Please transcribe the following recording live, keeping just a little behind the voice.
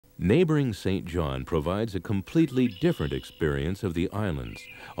Neighboring St. John provides a completely different experience of the islands,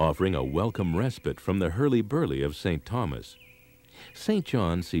 offering a welcome respite from the hurly-burly of St. Thomas. St.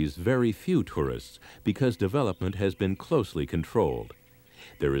 John sees very few tourists because development has been closely controlled.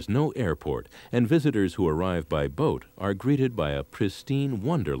 There is no airport, and visitors who arrive by boat are greeted by a pristine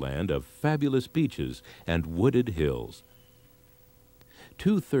wonderland of fabulous beaches and wooded hills.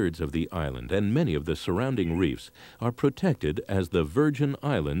 Two-thirds of the island and many of the surrounding reefs are protected as the Virgin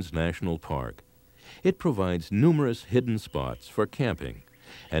Islands National Park. It provides numerous hidden spots for camping,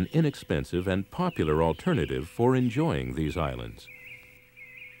 an inexpensive and popular alternative for enjoying these islands.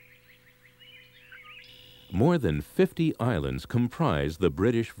 More than 50 islands comprise the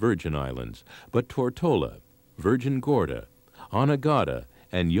British Virgin Islands, but Tortola, Virgin Gorda, Anegada,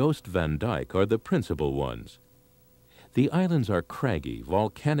 and Joost van Dyke are the principal ones. The islands are craggy,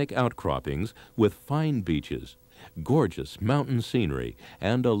 volcanic outcroppings with fine beaches, gorgeous mountain scenery,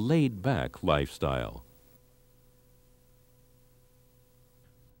 and a laid-back lifestyle.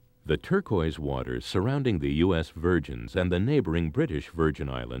 The turquoise waters surrounding the U.S. Virgins and the neighboring British Virgin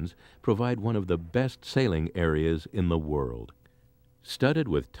Islands provide one of the best sailing areas in the world. Studded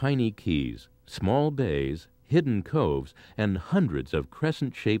with tiny keys, small bays, hidden coves, and hundreds of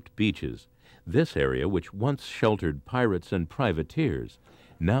crescent-shaped beaches, this area, which once sheltered pirates and privateers,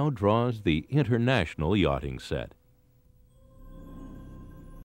 now draws the international yachting set.